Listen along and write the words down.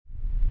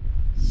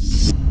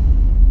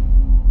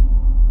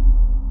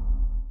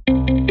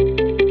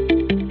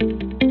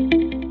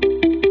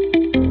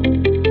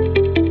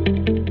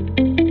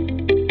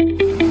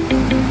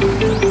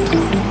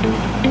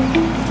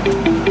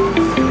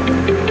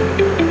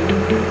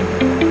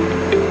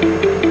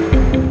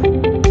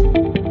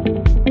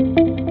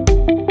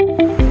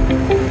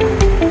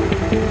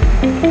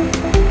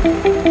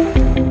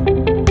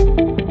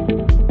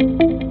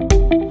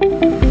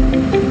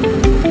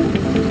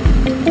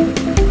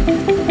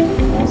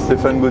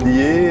Stéphane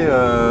Gaudillier,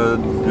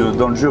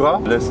 dans le Jura,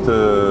 l'Est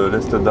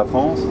de la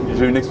France.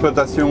 J'ai une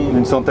exploitation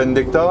d'une centaine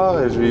d'hectares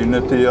et j'ai une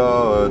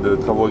ETA de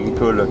travaux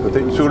agricoles à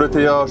côté. Sur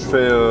l'ETA, je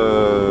fais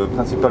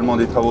principalement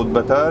des travaux de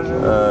battage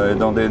et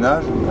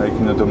d'endénage avec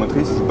une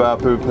automotrice, à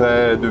peu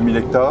près 2000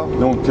 hectares.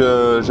 Donc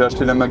j'ai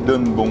acheté la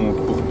MacDon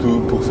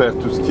pour faire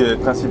tout ce qui est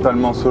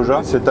principalement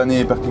soja. Cette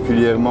année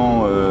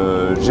particulièrement,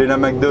 j'ai la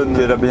MacDon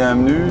qui est la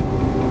bienvenue.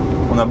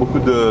 On a beaucoup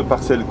de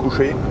parcelles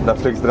couchées. La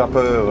flex drapper,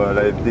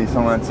 la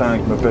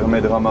FD125 me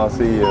permet de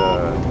ramasser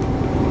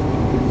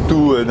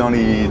tout dans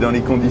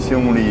les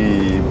conditions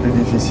les plus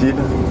difficiles.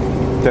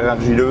 Terre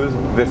argileuse,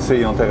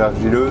 versée en terre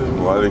argileuse.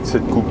 Bon, avec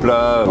cette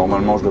coupe-là,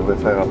 normalement je devrais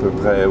faire à peu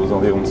près aux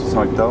environs de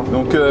 600 hectares.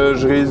 Donc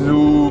je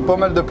résous pas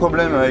mal de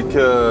problèmes avec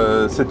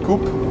cette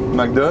coupe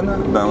MacDon.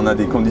 On a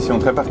des conditions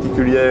très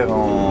particulières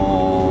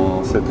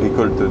en cette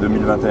récolte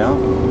 2021.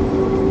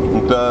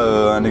 Donc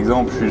là, un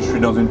exemple, je suis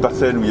dans une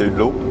parcelle où il y a eu de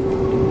l'eau.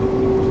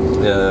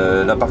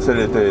 La parcelle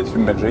était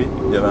submergée,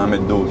 il y avait 1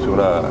 mètre d'eau sur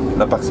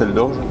la parcelle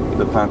d'orge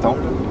de printemps.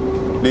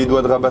 Les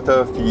doigts de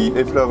rabatteur qui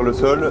effleurent le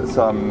sol,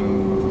 ça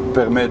me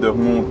permet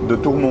de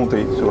tout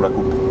remonter sur la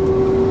coupe.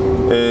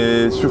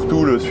 Et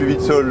surtout le suivi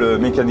de sol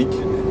mécanique,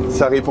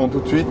 ça répond tout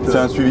de suite, c'est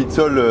un suivi de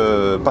sol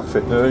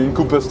parfait. Une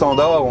coupe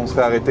standard, on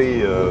serait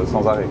arrêté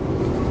sans arrêt.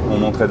 On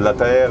monterait de la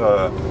terre,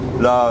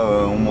 là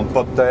on ne monte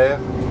pas de terre.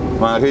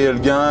 Un réel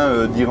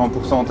gain, dire en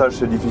pourcentage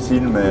c'est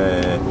difficile,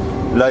 mais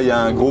là il y a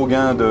un gros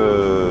gain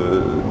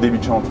de débit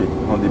de chantier,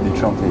 en débit de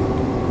chantier,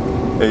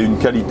 et une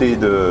qualité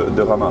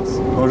de ramasse.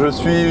 Donc, je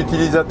suis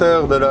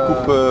utilisateur de la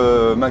coupe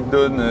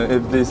MacDon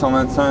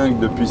FD125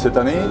 depuis cette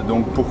année.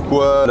 Donc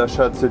pourquoi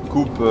l'achat de cette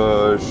coupe?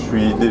 Je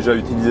suis déjà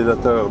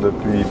utilisateur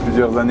depuis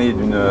plusieurs années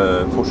d'une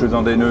faucheuse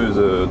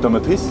endaineuse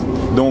automotrice.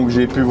 Donc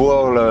j'ai pu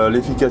voir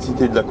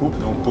l'efficacité de la coupe.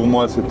 Donc pour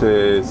moi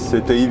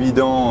c'était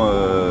évident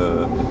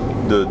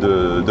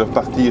de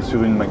repartir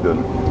sur une MacDon.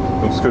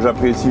 Donc ce que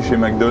j'apprécie chez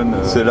MacDon,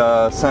 c'est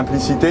la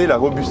simplicité, la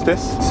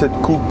robustesse. Cette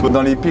coupe,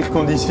 dans les pires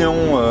conditions,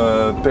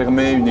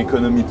 permet une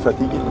économie de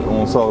fatigue.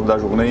 On sort de la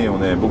journée,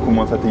 on est beaucoup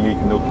moins fatigué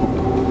qu'une autre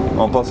coupe.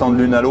 En passant de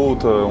l'une à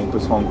l'autre, on peut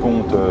se rendre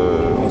compte,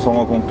 on s'en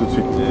rend compte tout de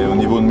suite. Et au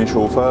niveau de mes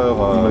chauffeurs,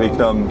 ils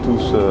réclament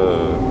tous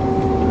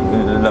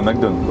la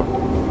MacDon, quoi.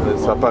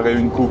 Ça paraît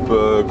une coupe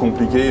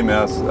compliquée, mais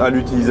à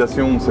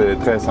l'utilisation, c'est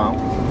très simple.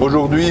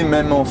 Aujourd'hui,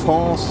 même en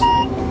France,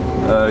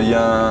 il y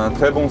a un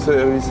très bon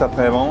service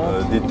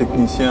après-vente, des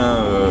techniciens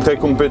très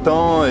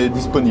compétents et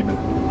disponibles.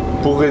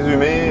 Pour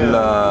résumer,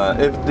 la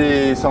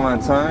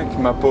FD125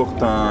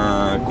 m'apporte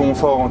un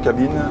confort en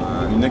cabine,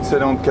 une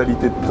excellente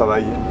qualité de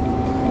travail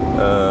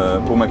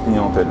pour ma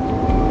clientèle.